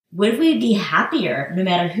would we be happier no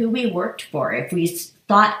matter who we worked for if we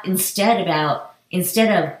thought instead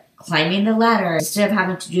of climbing the ladder, instead of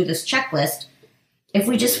having to do this checklist, if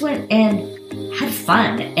we just went and had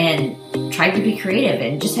fun and tried to be creative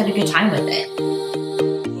and just had a good time with it?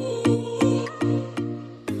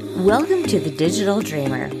 Welcome to The Digital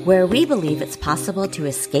Dreamer, where we believe it's possible to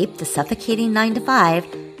escape the suffocating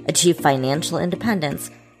 9-to-5, achieve financial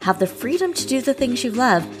independence, have the freedom to do the things you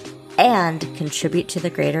love, and contribute to the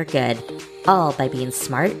greater good, all by being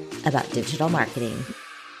smart about digital marketing.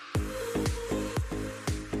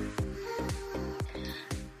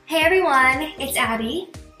 Hey everyone, it's Abby.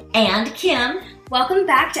 And Kim. Welcome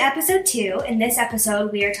back to episode 2. In this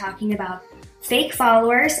episode, we are talking about fake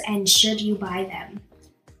followers and should you buy them.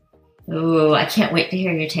 Ooh, I can't wait to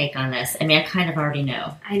hear your take on this. I mean, I kind of already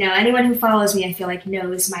know. I know. Anyone who follows me, I feel like,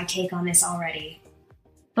 knows my take on this already.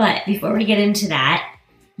 But before we get into that,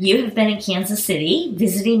 you have been in Kansas City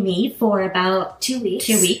visiting me for about 2 weeks.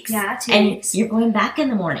 2 weeks. Yeah, 2 weeks. And you're going back in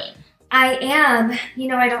the morning. I am. You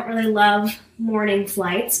know, I don't really love morning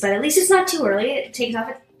flights, but at least it's not too early. It takes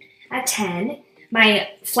off at 10. My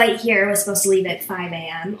flight here was supposed to leave at 5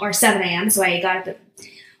 a.m. or 7 a.m., so I got up at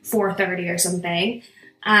 4:30 or something.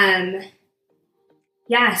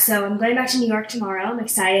 So I'm going back to New York tomorrow. I'm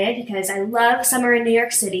excited because I love summer in New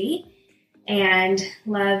York City and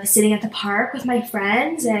love sitting at the park with my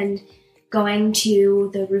friends and going to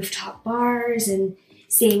the rooftop bars and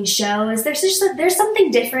seeing shows. There's something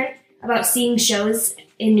different about seeing shows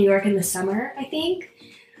in New York in the summer, I think.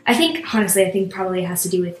 Honestly, I think probably it has to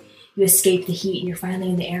do with you escape the heat and you're finally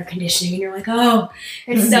in the air conditioning and you're like, oh,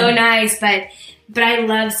 it's so nice. But I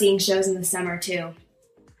love seeing shows in the summer too.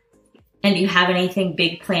 And do you have anything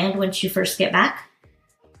big planned once you first get back?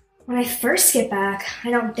 When I first get back,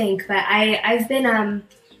 I don't think, but I've been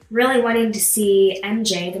really wanting to see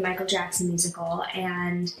MJ, the Michael Jackson musical,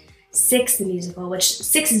 and Six, the musical, which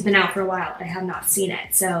Six has been out for a while, but I have not seen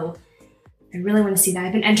it. So I really want to see that.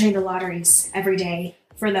 I've been entering the lotteries every day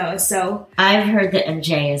for those. So I've heard that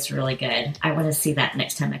MJ is really good. I want to see that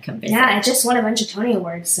next time I come visit. Yeah, it just won a bunch of Tony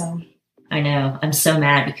Awards, so. I know. I'm so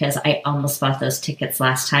mad because I almost bought those tickets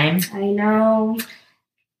last time. I know.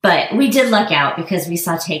 But we did luck out because we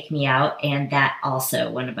saw Take Me Out, and that also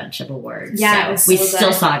won a bunch of awards. Yeah, it was we so still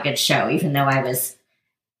good. saw a good show, even though I was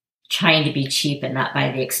trying to be cheap and not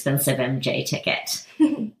buy the expensive MJ ticket.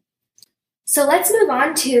 So let's move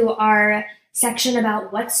on to our section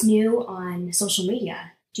about what's new on social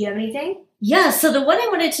media. Do you have anything? Yeah, so the one I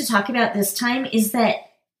wanted to talk about this time is that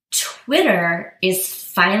Twitter is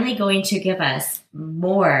finally going to give us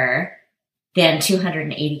more than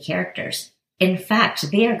 280 characters. In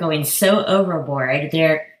fact, they are going so overboard.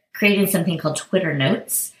 They're creating something called Twitter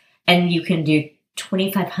Notes, and you can do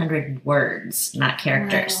 2,500 words, not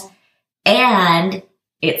characters. Wow. And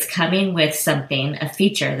it's coming with a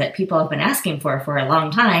feature that people have been asking for a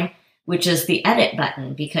long time, which is the edit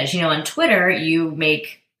button. Because, on Twitter, you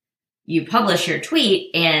publish your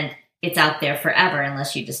tweet and it's out there forever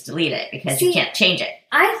unless you just delete it because you can't change it.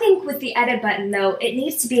 I think with the edit button, though, it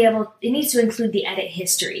needs to include the edit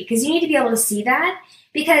history because you need to be able to see that.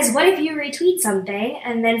 Because what if you retweet something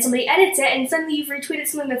and then somebody edits it and suddenly you've retweeted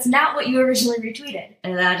something that's not what you originally retweeted?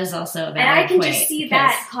 And that is also a valid point. And I can point just see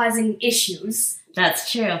that causing issues.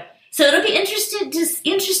 That's true. So it'll be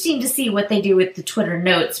interesting to see what they do with the Twitter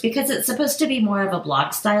Notes because it's supposed to be more of a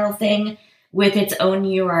blog style thing with its own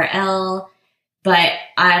URL. But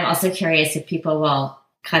I'm also curious if people will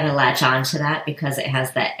kind of latch on to that because it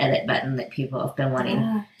has that edit button that people have been wanting.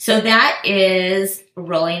 Yeah. So that is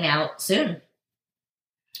rolling out soon.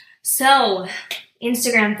 So,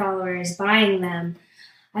 Instagram followers, buying them.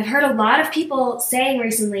 I've heard a lot of people saying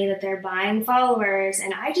recently that they're buying followers,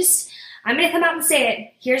 and I'm going to come out and say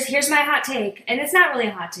it. Here's my hot take. And it's not really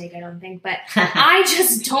a hot take, I don't think, but I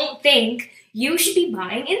just don't think you should be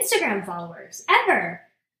buying Instagram followers, ever.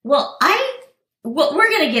 Well, we're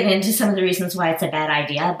going to get into some of the reasons why it's a bad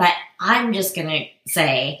idea, but I'm just going to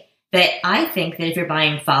say that I think that if you're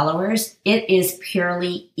buying followers, it is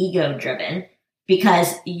purely ego-driven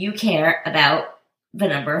because you care about the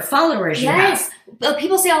number of followers you have. Yes. But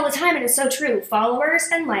people say all the time, and it's so true, followers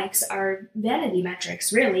and likes are vanity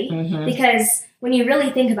metrics, really, because when you really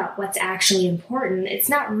think about what's actually important, it's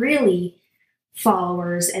not really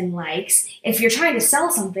followers and likes. If you're trying to sell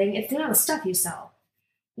something, it's the amount of stuff you sell.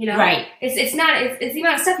 Right. It's the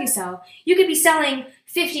amount of stuff you sell. You could be selling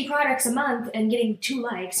 50 products a month and getting 2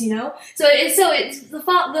 likes, So it's the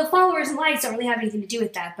followers and likes don't really have anything to do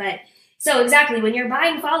with that. But so exactly when you're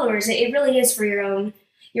buying followers, it really is for your own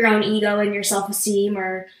ego and your self-esteem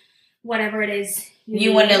or whatever it is.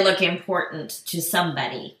 You want to look important to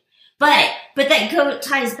somebody. But but that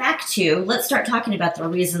ties back to, let's start talking about the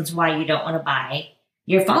reasons why you don't want to buy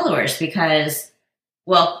your followers, because,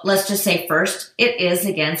 well, let's just say first, it is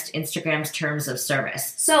against Instagram's terms of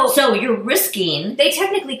service. So you're risking... They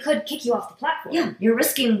technically could kick you off the platform. Yeah, you're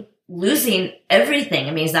risking losing everything.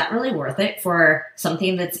 I mean, is that really worth it for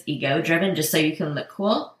something that's ego-driven just so you can look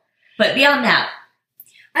cool? But beyond that...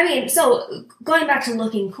 I mean, so going back to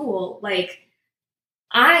looking cool, like,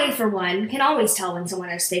 I, for one, can always tell when someone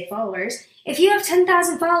has fake followers. If you have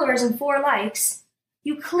 10,000 followers and 4 likes,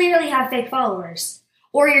 you clearly have fake followers.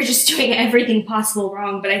 Or you're just doing everything possible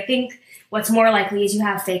wrong. But I think what's more likely is you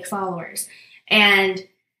have fake followers. And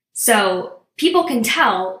so people can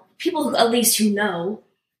tell, people who, at least who know,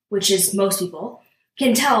 which is most people,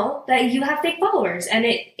 can tell that you have fake followers. And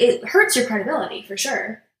it hurts your credibility, for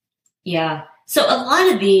sure. Yeah. So a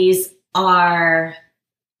lot of these are,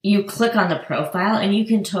 you click on the profile and you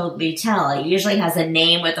can totally tell. It usually has a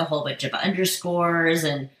name with a whole bunch of underscores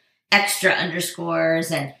and extra underscores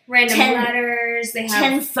and random letters. They have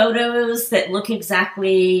 10 photos that look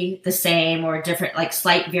exactly the same or different, like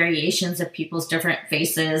slight variations of people's different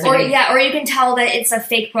faces. Or you can tell that it's a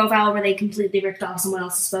fake profile where they completely ripped off someone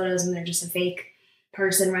else's photos and they're just a fake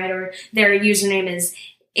person, right? Or their username is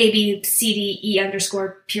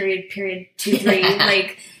ABCDE_period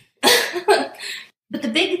 23. But the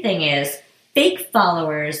big thing is fake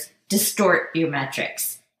followers distort your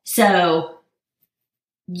metrics. So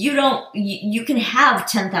you can have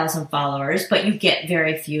 10,000 followers, but you get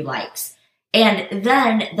very few likes. And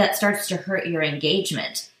then that starts to hurt your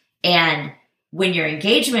engagement. And when your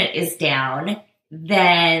engagement is down,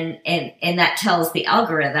 then, and that tells the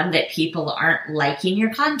algorithm that people aren't liking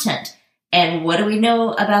your content. And what do we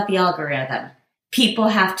know about the algorithm? People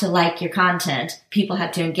have to like your content. People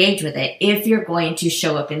have to engage with it if you're going to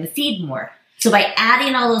show up in the feed more. So by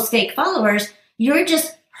adding all those fake followers, you're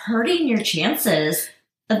just hurting your chances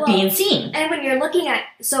of being seen. And when you're looking at,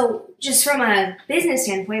 so just from a business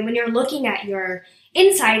standpoint, when you're looking at your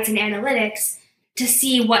insights and analytics to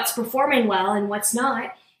see what's performing well and what's not,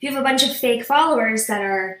 if you have a bunch of fake followers that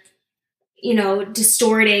are,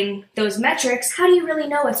 distorting those metrics, how do you really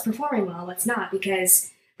know what's performing well and what's not? Because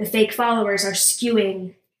the fake followers are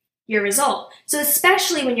skewing your result. So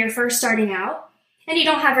especially when you're first starting out and you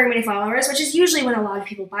don't have very many followers, which is usually when a lot of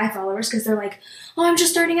people buy followers because they're like, oh, I'm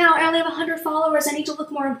just starting out. I only have 100 followers. I need to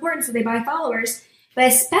look more important. So they buy followers. But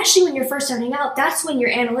especially when you're first starting out, that's when your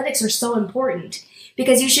analytics are so important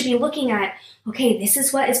because you should be looking at, okay, this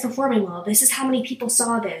is what is performing well. This is how many people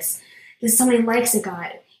saw this. This is how many likes it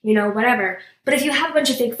got. Whatever. But if you have a bunch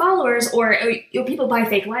of fake followers or people buy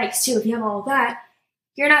fake likes too, if you have all of that,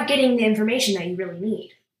 you're not getting the information that you really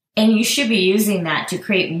need. And you should be using that to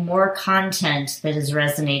create more content that is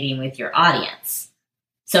resonating with your audience.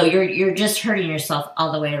 So you're just hurting yourself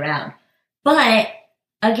all the way around. But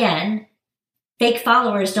again, fake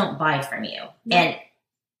followers don't buy from you. No. And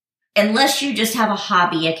unless you just have a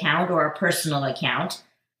hobby account or a personal account,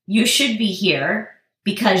 you should be here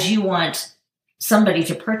because you want somebody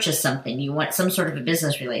to purchase something. You want some sort of a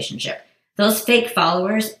business relationship. Those fake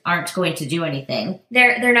followers aren't going to do anything.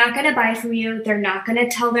 They're not going to buy from you. They're not going to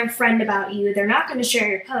tell their friend about you. They're not going to share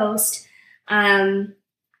your post. They're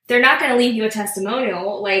not going to leave you a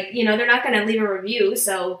testimonial. They're not going to leave a review.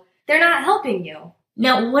 So they're not helping you.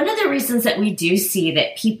 Now, one of the reasons that we do see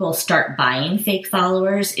that people start buying fake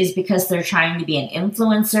followers is because they're trying to be an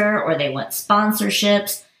influencer or they want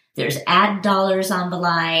sponsorships. There's ad dollars on the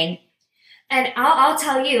line. And I'll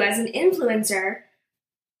tell you, as an influencer,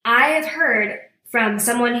 I have heard from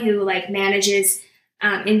someone who manages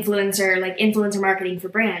influencer marketing for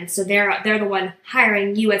brands. So they're the one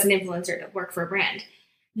hiring you as an influencer to work for a brand.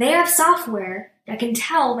 They have software that can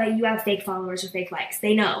tell that you have fake followers or fake likes.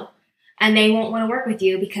 They know. And they won't want to work with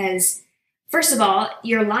you because, first of all,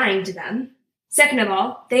 you're lying to them. Second of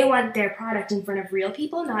all, they want their product in front of real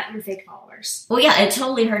people, not your fake followers. Well, yeah, it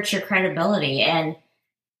totally hurts your credibility. And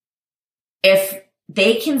if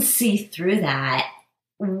they can see through that,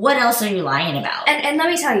 what else are you lying about? And let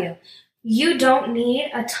me tell you, you don't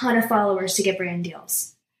need a ton of followers to get brand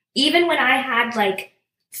deals. Even when I had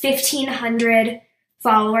 1,500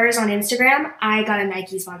 followers on Instagram, I got a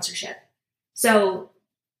Nike sponsorship. So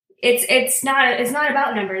it's not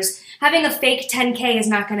about numbers. Having a fake 10K is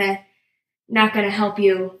not gonna help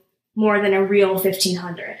you more than a real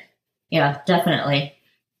 1,500. Yeah, definitely.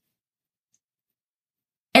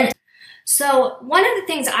 So one of the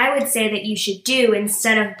things I would say that you should do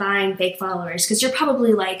instead of buying fake followers, because you're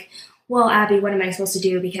probably like, well, Abby, what am I supposed to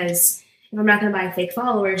do? Because if I'm not going to buy fake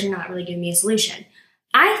followers, you're not really giving me a solution.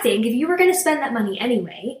 I think if you were going to spend that money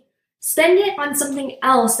anyway, spend it on something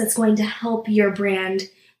else that's going to help your brand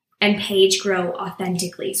and page grow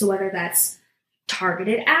authentically. So whether that's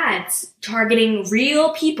targeted ads, targeting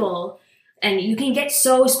real people, and you can get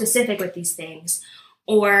so specific with these things,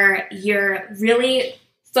 or you're really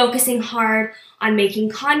focusing hard on making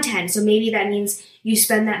content. So maybe that means you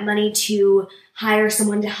spend that money to hire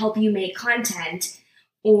someone to help you make content,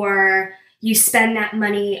 or you spend that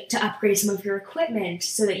money to upgrade some of your equipment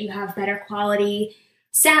so that you have better quality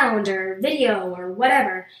sound or video or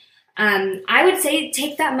whatever. I would say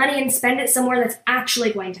take that money and spend it somewhere that's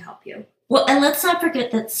actually going to help you. Well, and let's not forget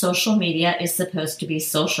that social media is supposed to be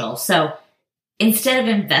social. So instead of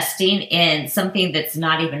investing in something that's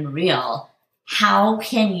not even real, how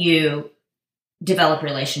can you develop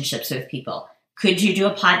relationships with people? Could you do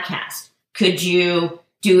a podcast? Could you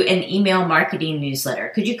do an email marketing newsletter?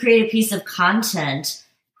 Could you create a piece of content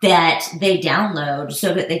that they download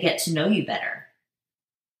so that they get to know you better?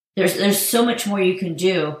 There's so much more you can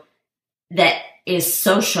do that is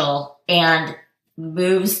social and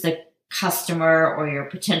moves the customer or your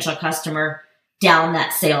potential customer down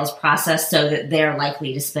that sales process so that they're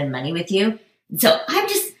likely to spend money with you. So I'm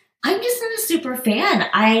just not a super fan.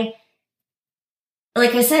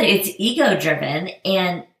 Like I said, it's ego driven.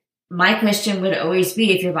 And my question would always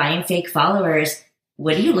be, if you're buying fake followers,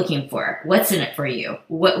 what are you looking for? What's in it for you?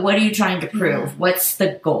 What are you trying to prove? Yeah. What's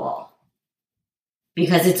the goal?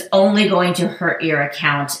 Because it's only going to hurt your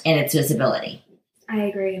account and its visibility. I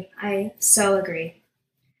agree. I so agree.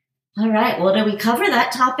 All right. Well, did we cover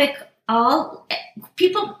that topic all?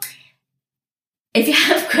 People, if you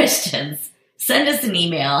have questions, send us an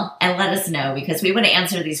email and let us know, because we want to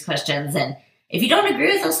answer these questions. And if you don't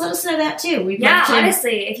agree with us, let us know that too. We'd love to.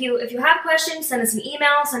 Honestly, if you have questions, send us an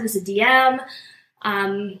email, send us a DM.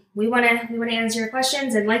 We want to answer your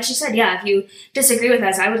questions. And like she said, if you disagree with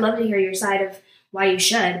us, I would love to hear your side of why you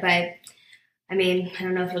should. But I mean, I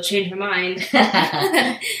don't know if you'll change your mind.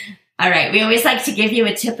 All right. We always like to give you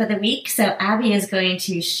a tip of the week. So Abby is going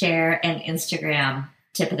to share an Instagram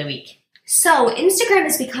tip of the week. So Instagram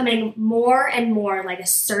is becoming more and more like a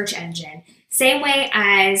search engine. Same way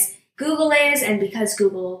as Google is, and because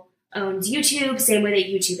Google owns YouTube, same way that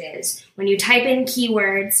YouTube is. When you type in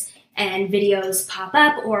keywords and videos pop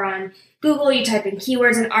up, or on Google you type in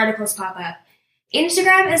keywords and articles pop up.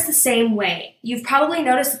 Instagram is the same way. You've probably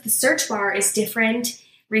noticed that the search bar is different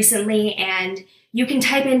recently, and you can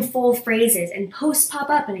type in full phrases and posts pop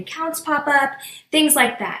up and accounts pop up, things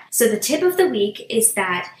like that. So the tip of the week is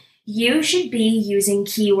that you should be using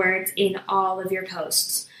keywords in all of your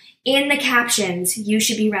posts. In the captions, you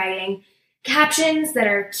should be writing captions that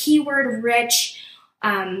are keyword rich,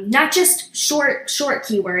 not just short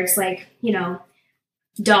keywords like,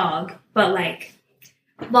 dog, but like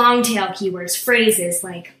long tail keywords, phrases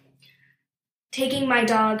like taking my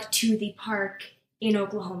dog to the park in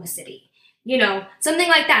Oklahoma City. Something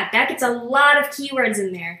like that. That gets a lot of keywords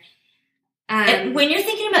in there. And when you're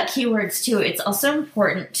thinking about keywords too, it's also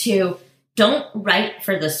important to don't write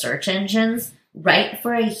for the search engines, write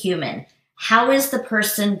for a human. How is the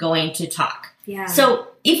person going to talk? Yeah. So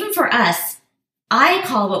even for us, I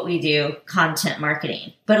call what we do content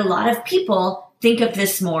marketing, but a lot of people think of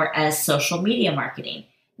this more as social media marketing.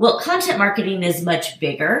 Well, content marketing is much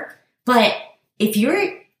bigger, but if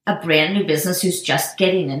you're a brand new business who's just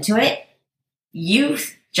getting into it, you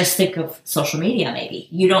just think of social media maybe.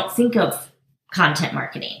 You don't think of content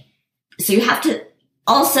marketing. So you have to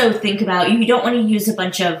also think about, you don't want to use a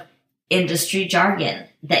bunch of industry jargon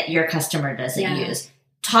that your customer doesn't use.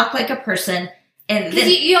 Talk like a person. And then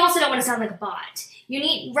you also don't want to sound like a bot. You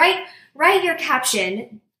need write your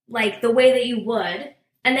caption like the way that you would,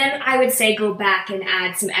 and then I would say go back and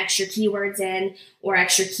add some extra keywords in or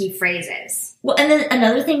extra key phrases. Well, and then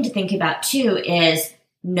another thing to think about too is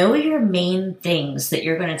know your main things that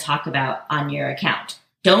you're going to talk about on your account.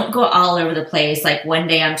 Don't go all over the place. Like one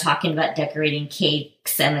day I'm talking about decorating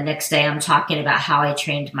cakes and the next day I'm talking about how I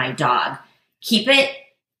trained my dog. Keep it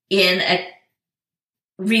in a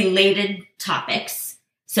related topics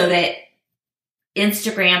so that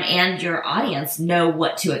Instagram and your audience know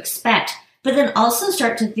what to expect. But then also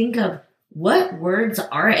start to think of what words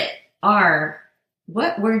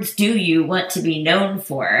what words do you want to be known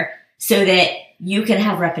for, so that you can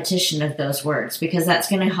have repetition of those words, because that's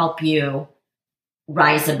going to help you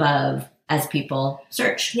rise above as people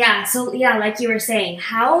search. Yeah. So like you were saying,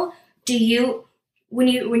 how do you, when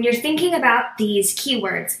you're thinking about these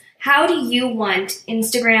keywords, how do you want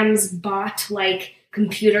Instagram's bot-like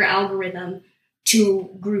computer algorithm to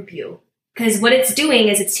group you? Because what it's doing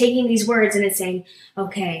is it's taking these words and it's saying,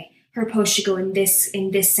 okay, her post should go in this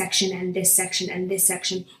section and this section and this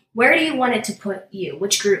section. Where do you want it to put you?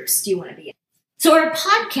 Which groups do you want to be in? So our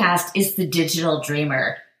podcast is The Digital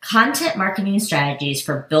Dreamer. content marketing strategies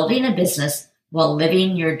for building a business while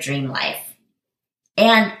living your dream life.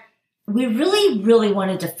 And we really, really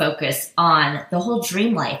wanted to focus on the whole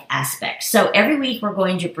dream life aspect. So every week we're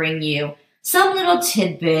going to bring you some little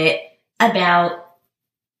tidbit about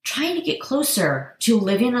trying to get closer to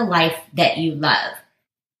living a life that you love.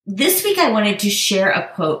 This week I wanted to share a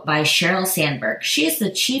quote by Sheryl Sandberg. She is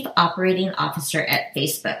the Chief Operating Officer at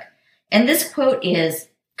Facebook. And this quote is,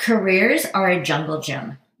 "Careers are a jungle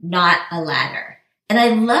gym, not a ladder." And I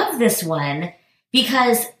love this one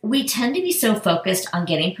because we tend to be so focused on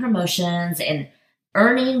getting promotions and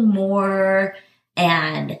earning more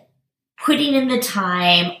and putting in the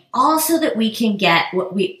time, all so that we can get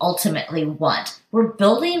what we ultimately want. We're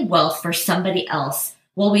building wealth for somebody else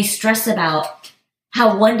while we stress about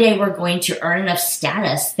how one day we're going to earn enough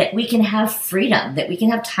status that we can have freedom, that we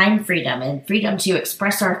can have time freedom and freedom to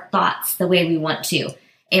express our thoughts the way we want to,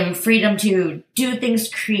 and freedom to do things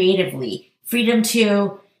creatively, freedom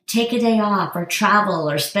to take a day off or travel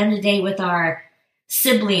or spend a day with our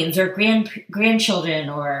siblings or grandchildren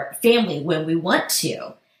or family when we want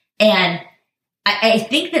to. And I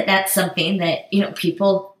think that that's something that,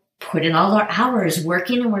 people put in all their hours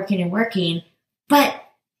working and working and working, but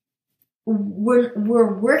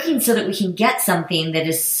we're working so that we can get something that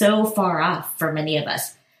is so far off for many of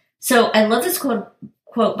us. So I love this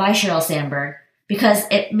quote by Sheryl Sandberg because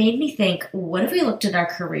it made me think, what if we looked at our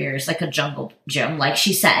careers like a jungle gym, like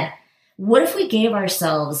she said? What if we gave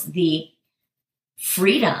ourselves the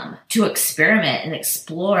freedom to experiment and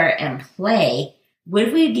explore and play?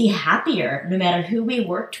 Would we be happier no matter who we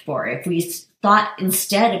worked for if we thought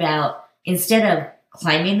instead of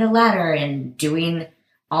climbing the ladder and doing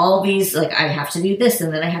all these, like, I have to do this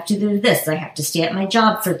and then I have to do this, I have to stay at my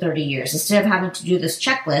job for 30 years, instead of having to do this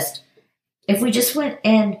checklist, if we just went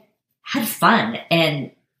and had fun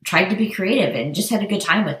and tried to be creative and just had a good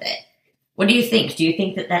time with it? What do you think? Do you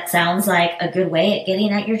think that that sounds like a good way at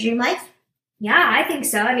getting at your dream life? Yeah, I think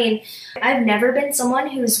so. I mean, I've never been someone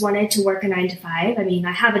who's wanted to work a 9 to 5. I mean,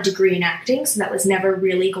 I have a degree in acting, so that was never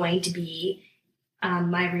really going to be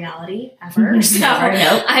my reality ever. So,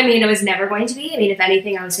 nope. I mean, it was never going to be. I mean, if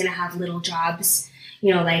anything, I was going to have little jobs,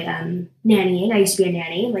 like nannying. I used to be a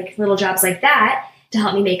nanny, like little jobs like that to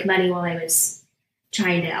help me make money while I was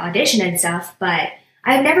trying to audition and stuff. But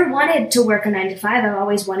I've never wanted to work a 9 to 5. I've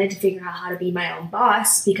always wanted to figure out how to be my own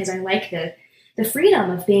boss because I like the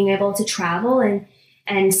freedom of being able to travel and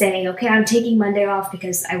say, okay, I'm taking Monday off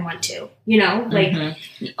because I want to, Or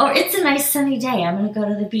it's a nice sunny day, I'm going to go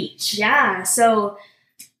to the beach. Yeah. So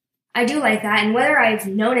I do like that. And whether I've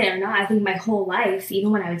known it or not, I think my whole life, even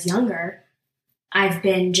when I was younger, I've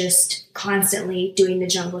been just constantly doing the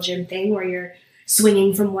jungle gym thing where you're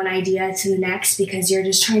swinging from one idea to the next because you're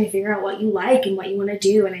just trying to figure out what you like and what you want to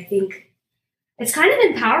do. And I think it's kind of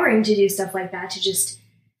empowering to do stuff like that, to just,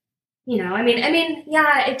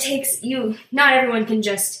 yeah, it takes you, not everyone can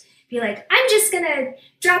just be like, I'm just going to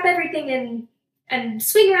drop everything and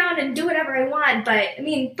swing around and do whatever I want. But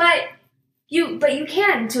you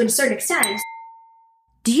can to a certain extent.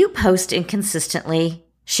 Do you post inconsistently,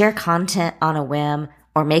 share content on a whim,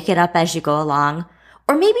 or make it up as you go along?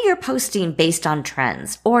 Or maybe you're posting based on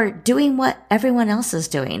trends or doing what everyone else is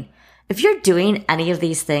doing. If you're doing any of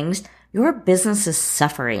these things, your business is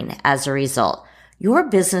suffering as a result. Your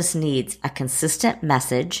business needs a consistent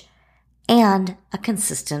message and a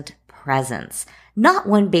consistent presence, not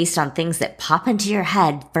one based on things that pop into your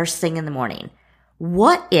head first thing in the morning.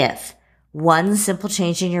 What if one simple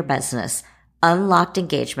change in your business unlocked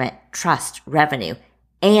engagement, trust, revenue,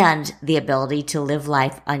 and the ability to live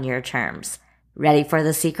life on your terms? Ready for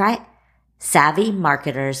the secret? Savvy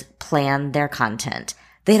marketers plan their content.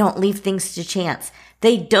 They don't leave things to chance.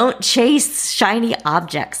 They don't chase shiny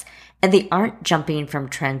objects. And they aren't jumping from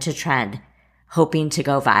trend to trend, hoping to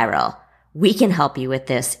go viral. We can help you with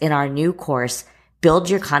this in our new course, Build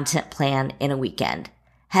Your Content Plan in a Weekend.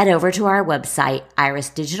 Head over to our website,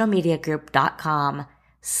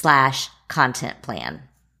 irisdigitalmediagroup.com/content plan.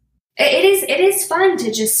 It is fun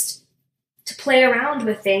to play around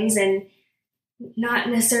with things and not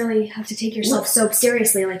necessarily have to take yourself so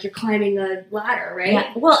seriously, like you're climbing a ladder, right?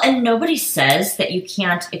 Yeah. Well, and nobody says that you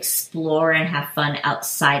can't explore and have fun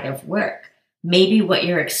outside of work. Maybe what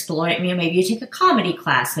you're exploring, maybe you take a comedy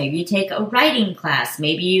class, maybe you take a writing class,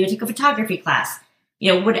 maybe you take a photography class.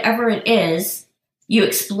 Whatever it is, you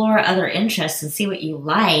explore other interests and see what you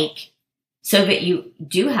like so that you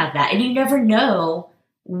do have that. And you never know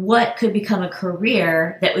what could become a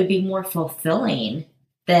career that would be more fulfilling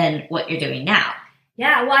than what you're doing now.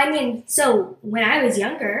 Yeah, well, so when I was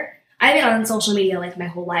younger, I've been on social media like my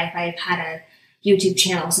whole life. I've had a YouTube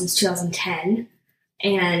channel since 2010.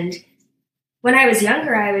 And when I was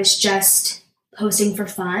younger, I was just posting for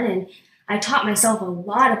fun, and I taught myself a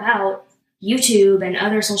lot about YouTube and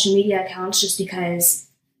other social media accounts just because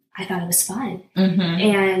I thought it was fun. Mm-hmm.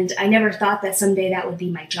 And I never thought that someday that would be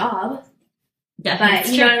my job. That's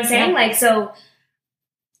But you know what I'm saying? Yeah. Like,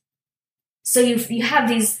 so you have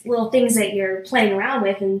these little things that you're playing around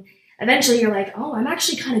with, and eventually you're like, oh, I'm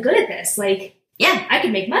actually kind of good at this. Like, Yeah. I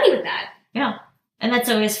could make money with that. Yeah. And that's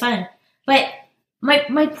always fun. But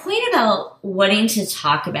my point about wanting to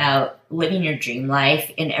talk about living your dream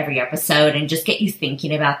life in every episode and just get you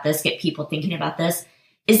thinking about this, get people thinking about this,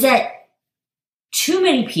 is that too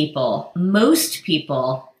many people, most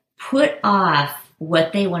people, put off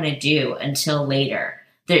what they want to do until later.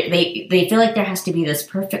 They feel like there has to be this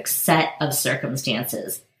perfect set of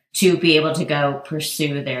circumstances to be able to go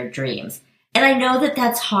pursue their dreams. And I know that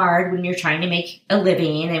that's hard when you're trying to make a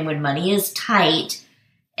living and when money is tight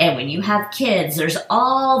and when you have kids, there's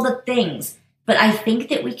all the things. But I think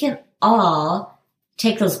that we can all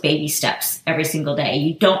take those baby steps every single day.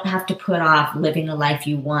 You don't have to put off living a life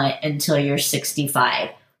you want until you're 65.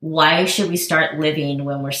 Why should we start living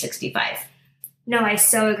when we're 65? No, I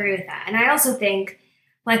so agree with that. And I also think,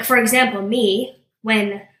 like, for example, me,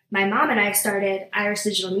 when my mom and I started Iris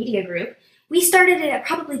Digital Media Group, we started it at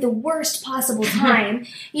probably the worst possible time.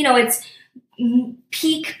 You know, it's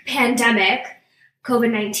peak pandemic,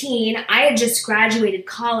 COVID-19. I had just graduated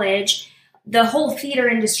college. The whole theater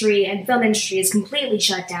industry and film industry is completely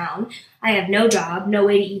shut down. I have no job, no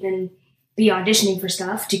way to even be auditioning for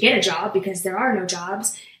stuff to get a job because there are no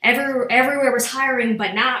jobs. Everywhere was hiring,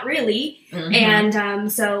 but not really. Mm-hmm.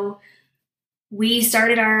 And so we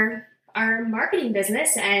started our marketing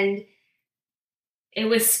business, and it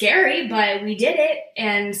was scary, but we did it.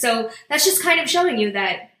 And so that's just kind of showing you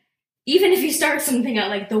that even if you start something at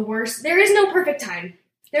like the worst, there is no perfect time.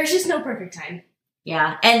 There's just no perfect time.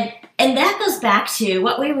 Yeah. And that goes back to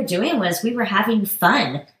what we were doing was we were having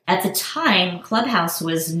fun. At the time, Clubhouse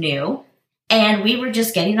was new, and we were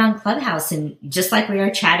just getting on Clubhouse, and just like we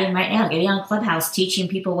are chatting right now, getting on Clubhouse, teaching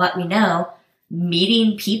people what we know,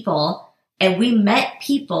 meeting people. And we met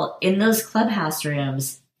people in those Clubhouse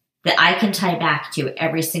rooms that I can tie back to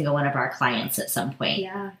every single one of our clients at some point.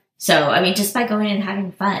 Yeah. So, I mean, just by going and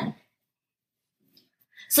having fun.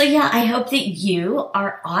 So, yeah, I hope that you,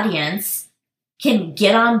 our audience, can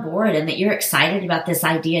get on board and that you're excited about this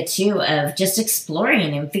idea, too, of just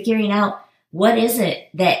exploring and figuring out what is it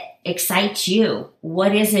that excites you?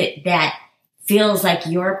 What is it that feels like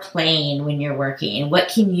you're playing when you're working? And what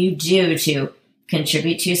can you do to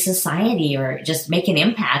contribute to society or just make an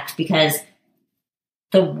impact? Because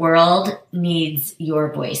the world needs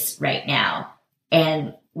your voice right now.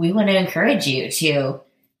 And we want to encourage you to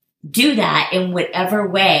do that in whatever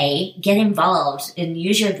way, get involved and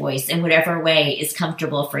use your voice in whatever way is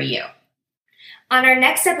comfortable for you. On our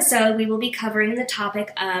next episode, we will be covering the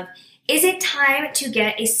topic of, is it time to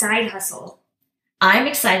get a side hustle? I'm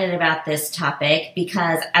excited about this topic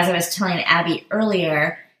because, as I was telling Abby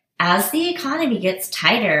earlier, as the economy gets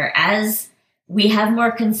tighter, as we have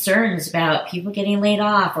more concerns about people getting laid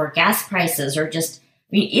off or gas prices or just,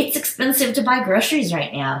 I mean, it's expensive to buy groceries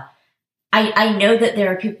right now. I know that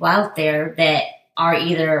there are people out there that are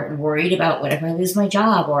either worried about what if I lose my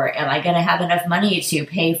job, or am I going to have enough money to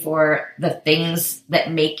pay for the things that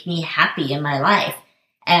make me happy in my life?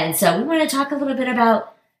 And so we want to talk a little bit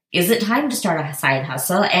about, is it time to start a side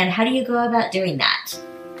hustle, and how do you go about doing that?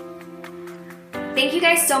 Thank you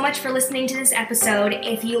guys so much for listening to this episode.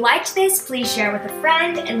 If you liked this, please share with a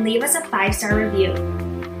friend and leave us a 5-star review.